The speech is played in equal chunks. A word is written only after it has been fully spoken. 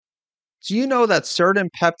Do you know that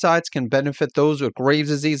certain peptides can benefit those with Graves'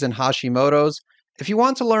 disease and Hashimoto's? If you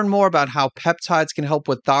want to learn more about how peptides can help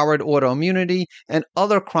with thyroid autoimmunity and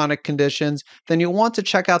other chronic conditions, then you'll want to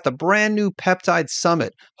check out the brand new Peptide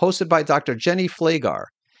Summit hosted by Dr. Jenny Flagar.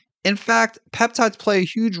 In fact, peptides play a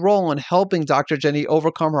huge role in helping Dr. Jenny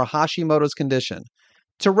overcome her Hashimoto's condition.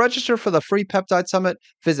 To register for the free Peptide Summit,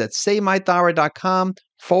 visit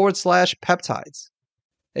savemythyroid.com/peptides.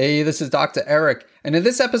 Hey, this is Dr. Eric, and in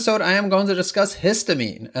this episode, I am going to discuss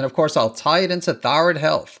histamine, and of course, I'll tie it into thyroid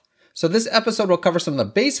health. So this episode will cover some of the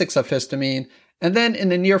basics of histamine, and then in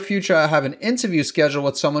the near future, I have an interview scheduled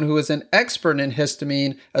with someone who is an expert in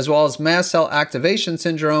histamine, as well as mast cell activation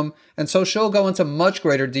syndrome, and so she'll go into much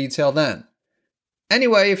greater detail then.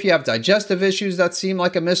 Anyway, if you have digestive issues that seem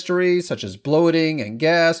like a mystery, such as bloating and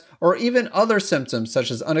gas, or even other symptoms such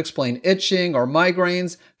as unexplained itching or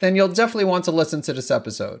migraines, then you'll definitely want to listen to this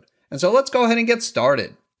episode. And so let's go ahead and get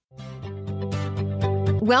started.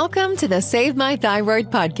 Welcome to the Save My Thyroid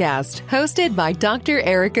podcast, hosted by Dr.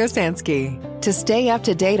 Eric Osansky. To stay up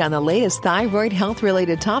to date on the latest thyroid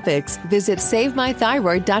health-related topics, visit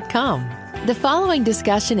savemythyroid.com. The following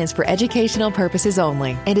discussion is for educational purposes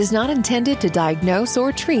only and is not intended to diagnose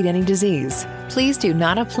or treat any disease. Please do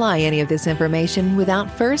not apply any of this information without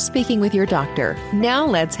first speaking with your doctor. Now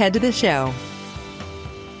let's head to the show.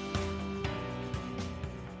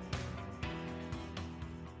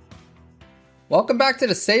 Welcome back to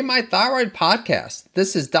the Save My Thyroid podcast.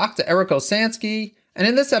 This is Dr. Eric Osansky, and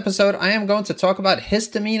in this episode, I am going to talk about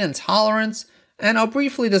histamine intolerance, and I'll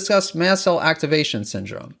briefly discuss mast cell activation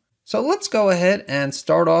syndrome. So let's go ahead and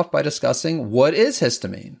start off by discussing what is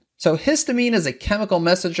histamine. So histamine is a chemical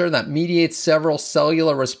messenger that mediates several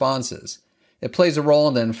cellular responses. It plays a role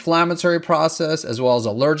in the inflammatory process as well as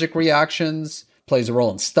allergic reactions, plays a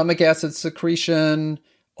role in stomach acid secretion,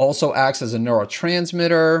 also acts as a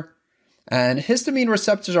neurotransmitter, and histamine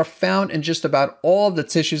receptors are found in just about all of the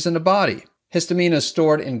tissues in the body. Histamine is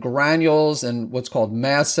stored in granules and what's called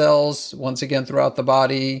mast cells, once again throughout the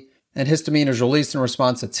body. And histamine is released in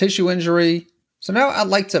response to tissue injury. So now I'd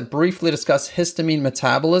like to briefly discuss histamine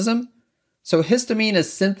metabolism. So histamine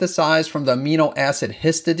is synthesized from the amino acid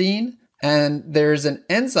histidine, and there's an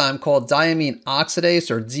enzyme called diamine oxidase,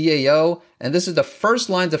 or DAO, and this is the first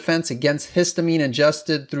line defense against histamine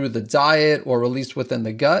ingested through the diet or released within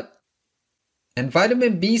the gut. And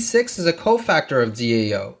vitamin B6 is a cofactor of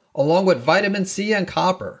DAO, along with vitamin C and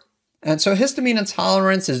copper. And so histamine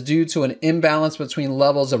intolerance is due to an imbalance between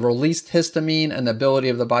levels of released histamine and the ability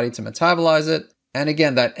of the body to metabolize it. And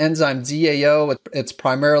again, that enzyme DAO, it's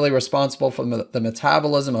primarily responsible for the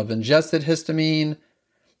metabolism of ingested histamine.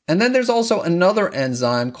 And then there's also another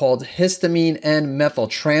enzyme called histamine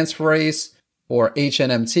N-methyltransferase, or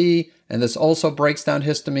HNMT, and this also breaks down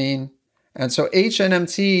histamine. And so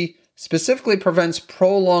HNMT specifically prevents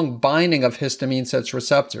prolonged binding of histamine to its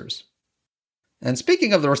receptors. And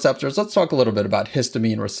speaking of the receptors, let's talk a little bit about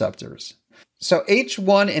histamine receptors. So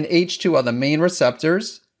H1 and H2 are the main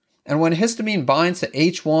receptors. And when histamine binds to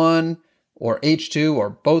H1 or H2 or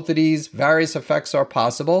both of these, various effects are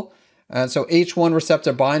possible. And so H1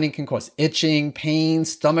 receptor binding can cause itching, pain,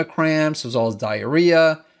 stomach cramps, as well as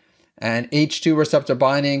diarrhea. And H2 receptor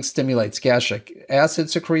binding stimulates gastric acid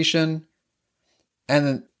secretion.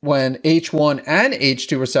 And when H1 and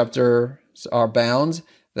H2 receptors are bound,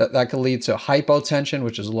 that can lead to hypotension,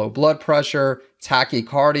 which is low blood pressure,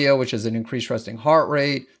 tachycardia, which is an increased resting heart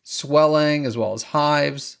rate, swelling, as well as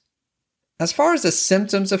hives. As far as the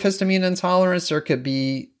symptoms of histamine intolerance, there could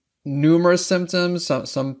be numerous symptoms.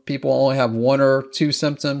 Some people only have one or two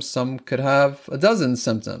symptoms. Some could have a dozen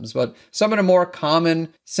symptoms. But some of the more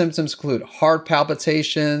common symptoms include heart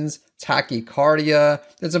palpitations, tachycardia.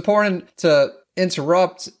 It's important to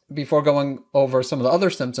interrupt before going over some of the other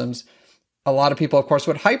symptoms. A lot of people, of course,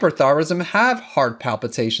 with hyperthyroidism have heart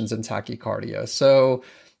palpitations and tachycardia. So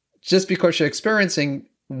just because you're experiencing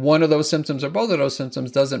one of those symptoms or both of those symptoms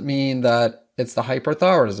doesn't mean that it's the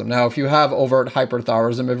hyperthyroidism. Now, if you have overt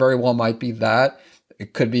hyperthyroidism, it very well might be that.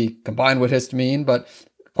 It could be combined with histamine, but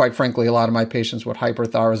quite frankly, a lot of my patients with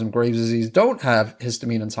hyperthyroidism, Graves' disease, don't have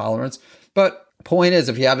histamine intolerance. But point is,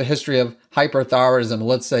 if you have a history of hyperthyroidism,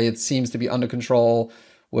 let's say it seems to be under control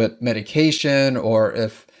with medication, or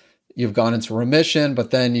if you've gone into remission,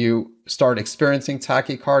 but then you start experiencing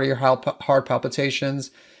tachycardia or heart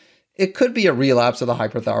palpitations, it could be a relapse of the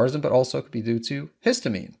hyperthyroidism, but also could be due to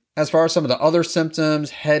histamine. As far as some of the other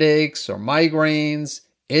symptoms, headaches or migraines,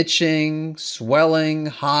 itching, swelling,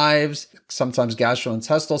 hives, sometimes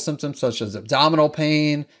gastrointestinal symptoms such as abdominal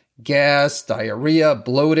pain, gas, diarrhea,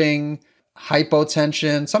 bloating,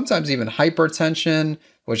 hypotension, sometimes even hypertension,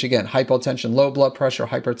 which again, hypotension, low blood pressure,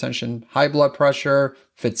 hypertension, high blood pressure,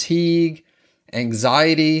 fatigue,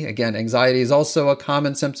 anxiety. Again, anxiety is also a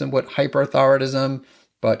common symptom with hyperthyroidism,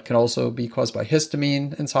 but can also be caused by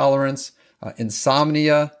histamine intolerance,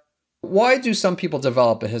 insomnia. Why do some people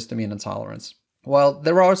develop a histamine intolerance? Well,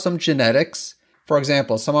 there are some genetics. For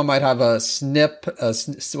example, someone might have a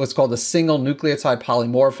SNP, what's called a single nucleotide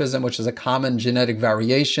polymorphism, which is a common genetic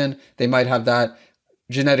variation. They might have that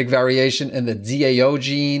genetic variation in the DAO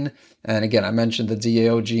gene. And again, I mentioned the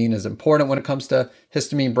DAO gene is important when it comes to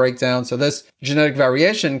histamine breakdown. So this genetic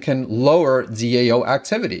variation can lower DAO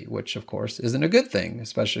activity, which of course isn't a good thing,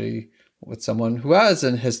 especially with someone who has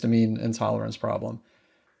a histamine intolerance problem.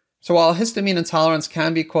 So while histamine intolerance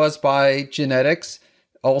can be caused by genetics,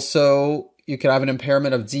 also you can have an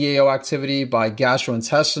impairment of DAO activity by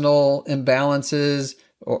gastrointestinal imbalances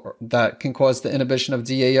or that can cause the inhibition of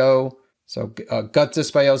DAO. So gut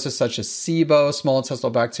dysbiosis such as SIBO, small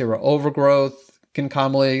intestinal bacterial overgrowth, can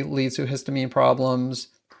commonly lead to histamine problems.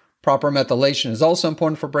 Proper methylation is also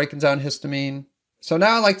important for breaking down histamine. So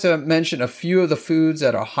now I'd like to mention a few of the foods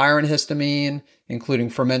that are higher in histamine, including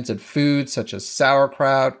fermented foods such as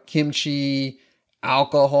sauerkraut, kimchi,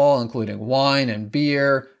 alcohol, including wine and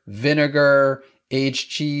beer, vinegar, aged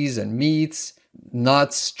cheese and meats,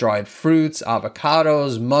 nuts, dried fruits,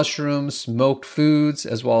 avocados, mushrooms, smoked foods,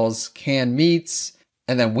 as well as canned meats.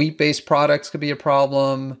 And then wheat-based products could be a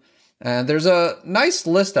problem. And there's a nice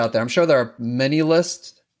list out there. I'm sure there are many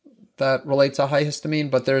lists that relate to high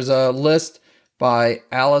histamine, but there's a list by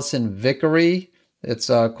Alison Vickery. It's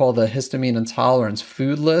called the Histamine Intolerance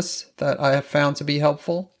Food List that I have found to be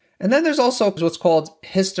helpful. And then there's also what's called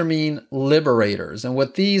histamine liberators. And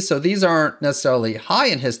with these, so these aren't necessarily high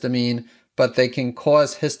in histamine, but they can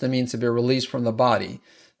cause histamine to be released from the body.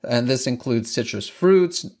 And this includes citrus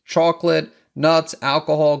fruits, chocolate, nuts,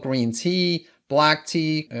 alcohol, green tea, black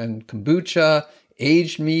tea, and kombucha,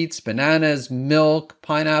 aged meats, bananas, milk,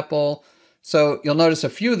 pineapple. So you'll notice a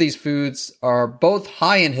few of these foods are both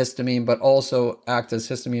high in histamine, but also act as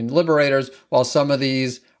histamine liberators, while some of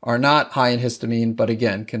these are not high in histamine, but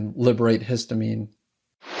again, can liberate histamine.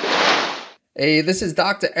 Hey, this is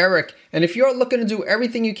Dr. Eric, and if you're looking to do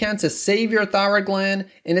everything you can to save your thyroid gland,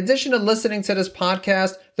 in addition to listening to this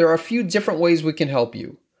podcast, there are a few different ways we can help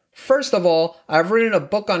you. First of all, I've written a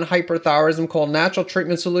book on hyperthyroidism called Natural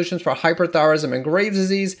Treatment Solutions for Hyperthyroidism and Graves'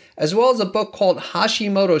 Disease, as well as a book called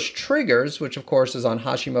Hashimoto's Triggers, which of course is on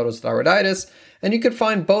Hashimoto's thyroiditis. And you can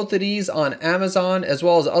find both of these on Amazon, as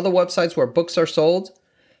well as other websites where books are sold.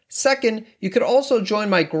 Second, you could also join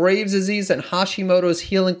my Graves' Disease and Hashimoto's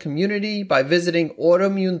healing community by visiting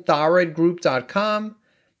autoimmunethyroidgroup.com.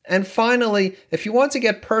 And finally, if you want to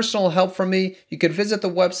get personal help from me, you could visit the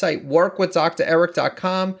website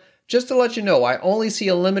workwithdreric.com. Just to let you know, I only see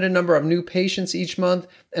a limited number of new patients each month,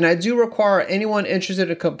 and I do require anyone interested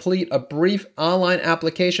to complete a brief online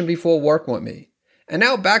application before working with me. And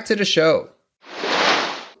now back to the show.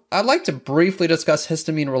 I'd like to briefly discuss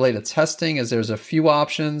histamine-related testing, as there's a few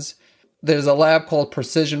options. There's a lab called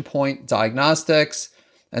Precision Point Diagnostics,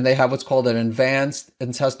 and they have what's called an advanced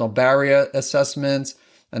intestinal barrier assessment,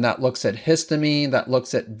 and that looks at histamine, that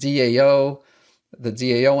looks at DAO, the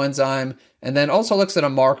DAO enzyme, and then also looks at a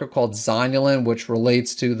marker called zonulin, which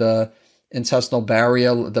relates to the intestinal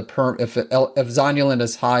barrier. If zonulin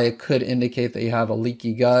is high, it could indicate that you have a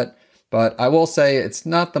leaky gut. But I will say it's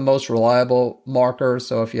not the most reliable marker.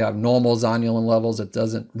 So if you have normal zonulin levels, it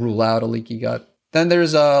doesn't rule out a leaky gut. Then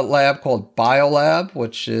there's a lab called Biolab,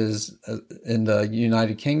 which is in the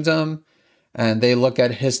United Kingdom. And they look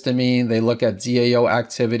at histamine, they look at DAO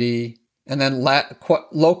activity. And then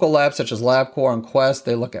local labs such as LabCorp and Quest,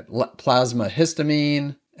 they look at plasma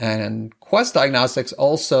histamine. And Quest Diagnostics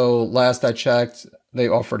also, last I checked, they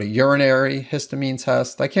offered a urinary histamine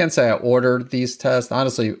test. I can't say I ordered these tests.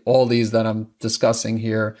 Honestly, all these that I'm discussing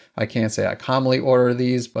here, I can't say I commonly order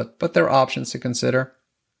these, but they're options to consider.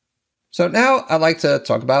 So now I'd like to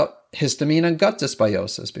talk about histamine and gut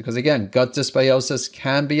dysbiosis, because again, gut dysbiosis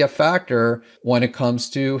can be a factor when it comes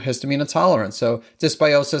to histamine intolerance. So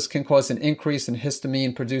dysbiosis can cause an increase in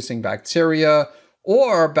histamine producing bacteria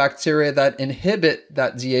or bacteria that inhibit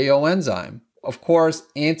that DAO enzyme. Of course,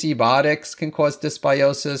 antibiotics can cause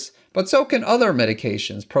dysbiosis, but so can other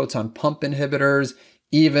medications, proton pump inhibitors,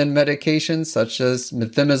 even medications such as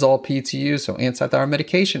methimazole PTU, so antithyroid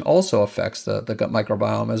medication, also affects the gut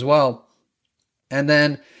microbiome as well. And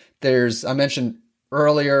then there's, I mentioned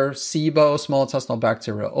earlier, SIBO, small intestinal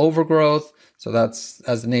bacterial overgrowth. So that's,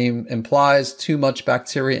 as the name implies, too much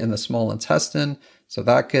bacteria in the small intestine. So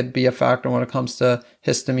that could be a factor when it comes to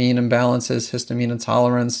histamine imbalances, histamine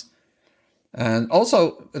intolerance. And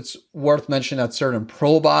also, it's worth mentioning that certain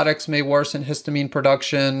probiotics may worsen histamine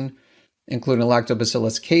production, including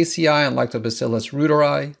Lactobacillus casei and Lactobacillus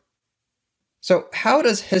reuteri. So how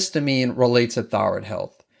does histamine relate to thyroid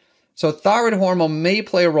health? So thyroid hormone may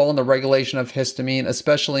play a role in the regulation of histamine,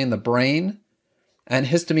 especially in the brain. And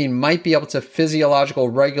histamine might be able to physiologically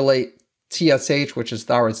regulate TSH, which is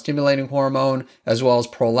thyroid stimulating hormone, as well as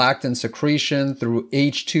prolactin secretion through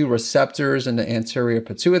H2 receptors in the anterior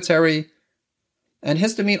pituitary. And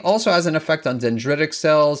histamine also has an effect on dendritic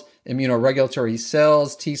cells, immunoregulatory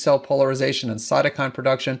cells, T cell polarization, and cytokine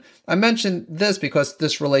production. I mentioned this because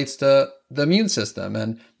this relates to the immune system,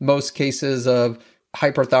 and most cases of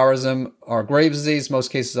hyperthyroidism are Graves' disease,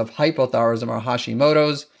 most cases of hypothyroidism are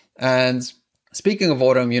Hashimoto's. And speaking of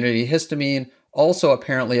autoimmunity, histamine also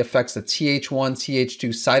apparently affects the Th1, Th2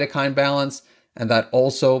 cytokine balance, and that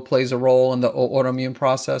also plays a role in the autoimmune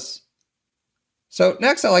process. So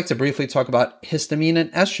next, I'd like to briefly talk about histamine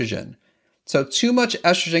and estrogen. So too much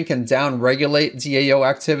estrogen can downregulate DAO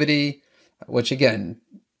activity, which again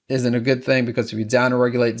isn't a good thing because if you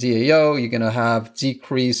downregulate DAO, you're going to have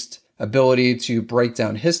decreased ability to break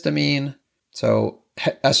down histamine. So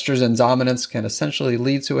estrogen dominance can essentially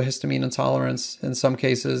lead to a histamine intolerance in some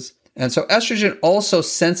cases. And so estrogen also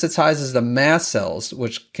sensitizes the mast cells,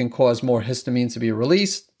 which can cause more histamine to be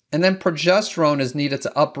released. And then progesterone is needed to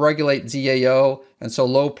upregulate DAO, and so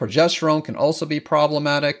low progesterone can also be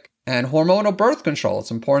problematic. And hormonal birth control,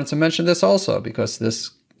 it's important to mention this also because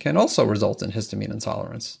this can also result in histamine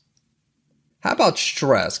intolerance. How about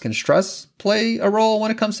stress? Can stress play a role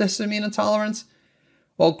when it comes to histamine intolerance?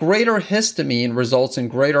 Well, greater histamine results in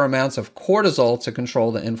greater amounts of cortisol to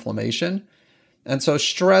control the inflammation. And so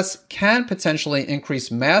stress can potentially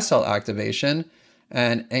increase mast cell activation,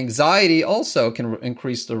 and anxiety also can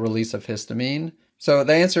increase the release of histamine. So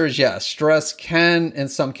the answer is yes, stress can in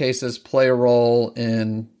some cases play a role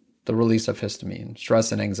in the release of histamine,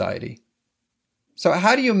 stress and anxiety. So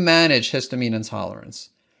how do you manage histamine intolerance?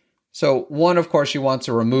 So one, of course, you want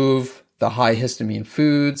to remove the high histamine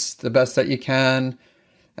foods the best that you can,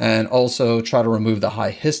 and also try to remove the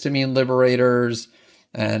high histamine liberators.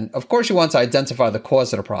 And of course, you want to identify the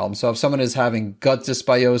cause of the problem. So if someone is having gut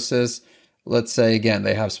dysbiosis, let's say, again,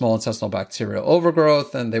 they have small intestinal bacterial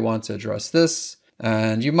overgrowth and they want to address this.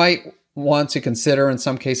 And you might want to consider, in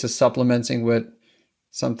some cases, supplementing with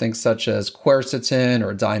something such as quercetin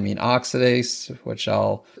or diamine oxidase, which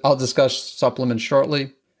I'll discuss supplements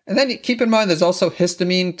shortly. And then keep in mind, there's also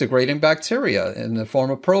histamine degrading bacteria in the form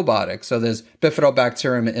of probiotics. So there's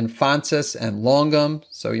Bifidobacterium infantis and longum.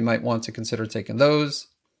 So you might want to consider taking those.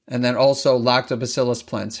 And then also Lactobacillus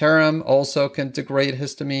plantarum also can degrade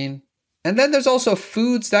histamine. And then there's also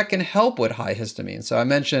foods that can help with high histamine. So I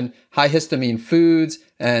mentioned high histamine foods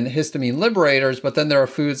and histamine liberators, but then there are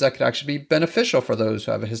foods that could actually be beneficial for those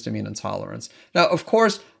who have a histamine intolerance. Now, of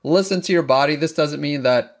course, listen to your body. This doesn't mean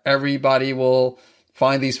that everybody will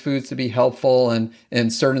find these foods to be helpful, and in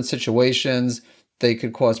certain situations, they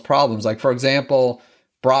could cause problems. Like, for example,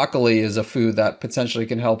 broccoli is a food that potentially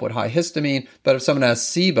can help with high histamine, but if someone has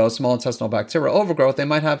SIBO, small intestinal bacterial overgrowth, they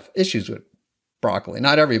might have issues with broccoli.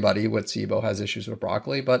 Not everybody with SIBO has issues with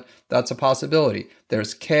broccoli, but that's a possibility.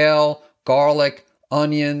 There's kale, garlic,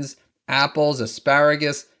 onions, apples,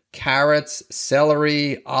 asparagus, carrots,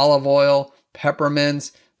 celery, olive oil,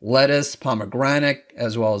 peppermints, lettuce, pomegranate,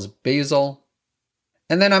 as well as basil.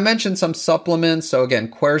 And then I mentioned some supplements. So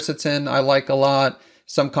again, quercetin I like a lot.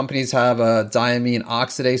 Some companies have a diamine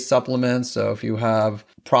oxidase supplement. So if you have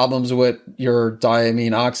problems with your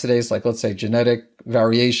diamine oxidase, like let's say genetic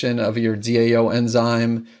variation of your DAO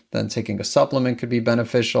enzyme, then taking a supplement could be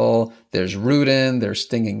beneficial. There's rutin, there's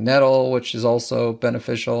stinging nettle, which is also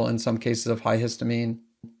beneficial in some cases of high histamine.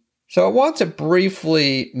 So I want to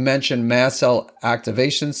briefly mention mast cell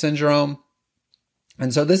activation syndrome.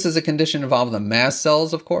 And so this is a condition involving the mast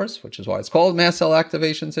cells, of course, which is why it's called mast cell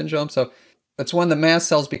activation syndrome. So it's when the mast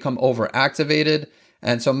cells become overactivated.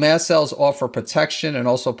 And so mast cells offer protection and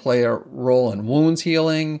also play a role in wound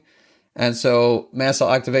healing. And so mast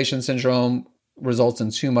cell activation syndrome results in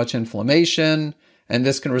too much inflammation. And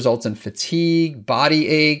this can result in fatigue, body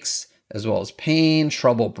aches, as well as pain,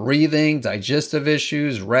 trouble breathing, digestive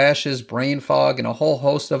issues, rashes, brain fog, and a whole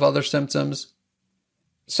host of other symptoms.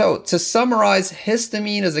 So to summarize,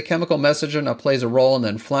 histamine is a chemical messenger that plays a role in the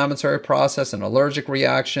inflammatory process and allergic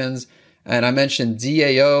reactions. And I mentioned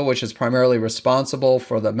DAO, which is primarily responsible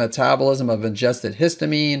for the metabolism of ingested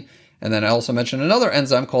histamine. And then I also mentioned another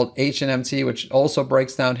enzyme called HNMT, which also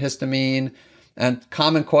breaks down histamine. And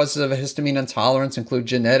common causes of a histamine intolerance include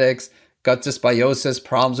genetics, gut dysbiosis,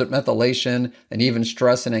 problems with methylation, and even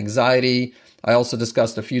stress and anxiety. I also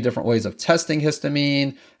discussed a few different ways of testing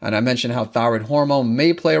histamine, and I mentioned how thyroid hormone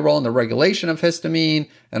may play a role in the regulation of histamine,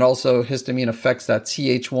 and also histamine affects that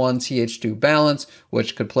Th1, Th2 balance,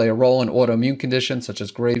 which could play a role in autoimmune conditions such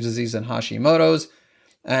as Graves' disease and Hashimoto's.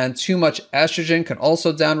 And too much estrogen can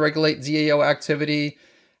also downregulate DAO activity.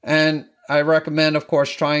 And I recommend, of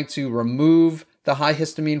course, trying to remove the high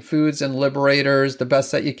histamine foods and liberators the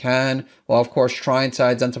best that you can, while of course trying to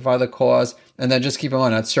identify the cause. And then just keep in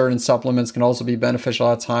mind that certain supplements can also be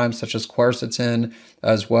beneficial at times, such as quercetin,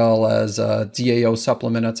 as well as DAO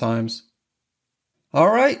supplement at times. All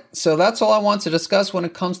right, so that's all I want to discuss when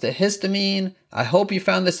it comes to histamine. I hope you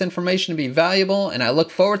found this information to be valuable, and I look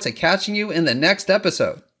forward to catching you in the next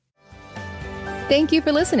episode. Thank you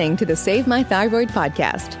for listening to the Save My Thyroid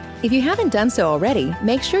podcast. If you haven't done so already,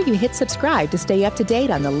 make sure you hit subscribe to stay up to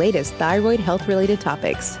date on the latest thyroid health-related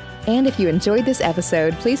topics. And if you enjoyed this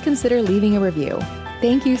episode, please consider leaving a review.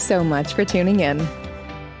 Thank you so much for tuning in.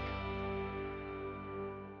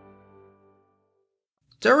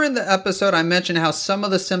 During the episode, I mentioned how some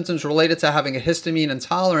of the symptoms related to having a histamine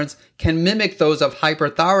intolerance can mimic those of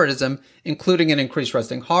hyperthyroidism, including an increased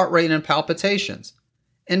resting heart rate and palpitations.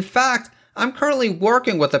 In fact, I'm currently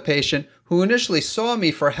working with a patient who initially saw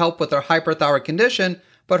me for help with her hyperthyroid condition,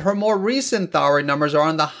 but her more recent thyroid numbers are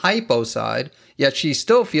on the hypo side, yet she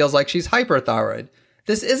still feels like she's hyperthyroid.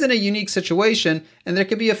 This isn't a unique situation, and there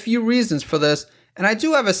could be a few reasons for this, and I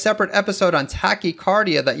do have a separate episode on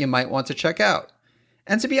tachycardia that you might want to check out.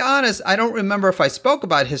 And to be honest, I don't remember if I spoke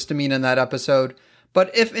about histamine in that episode, but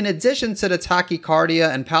if in addition to the tachycardia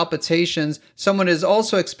and palpitations, someone is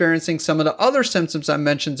also experiencing some of the other symptoms I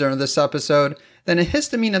mentioned during this episode, then a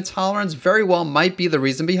histamine intolerance very well might be the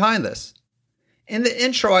reason behind this. In the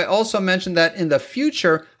intro, I also mentioned that in the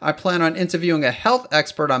future, I plan on interviewing a health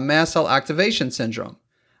expert on mast cell activation syndrome.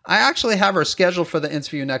 I actually have her scheduled for the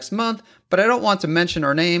interview next month, but I don't want to mention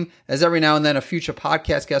her name, as every now and then a future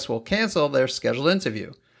podcast guest will cancel their scheduled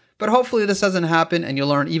interview. But hopefully this doesn't happen and you'll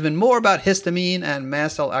learn even more about histamine and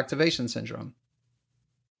mast cell activation syndrome.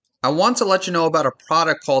 I want to let you know about a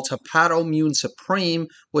product called Hepatoimmune Supreme,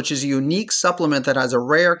 which is a unique supplement that has a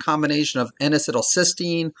rare combination of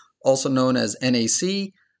N-acetylcysteine, also known as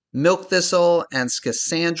NAC, milk thistle, and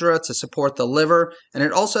schisandra to support the liver, and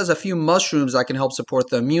it also has a few mushrooms that can help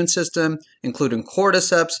support the immune system, including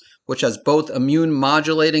cordyceps, which has both immune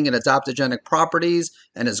modulating and adaptogenic properties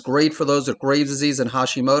and is great for those with Graves' disease and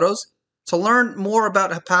Hashimoto's. To learn more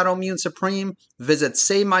about Hepatoimmune Supreme, visit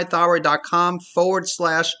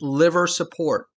SaveMyThyroid.com/liver support.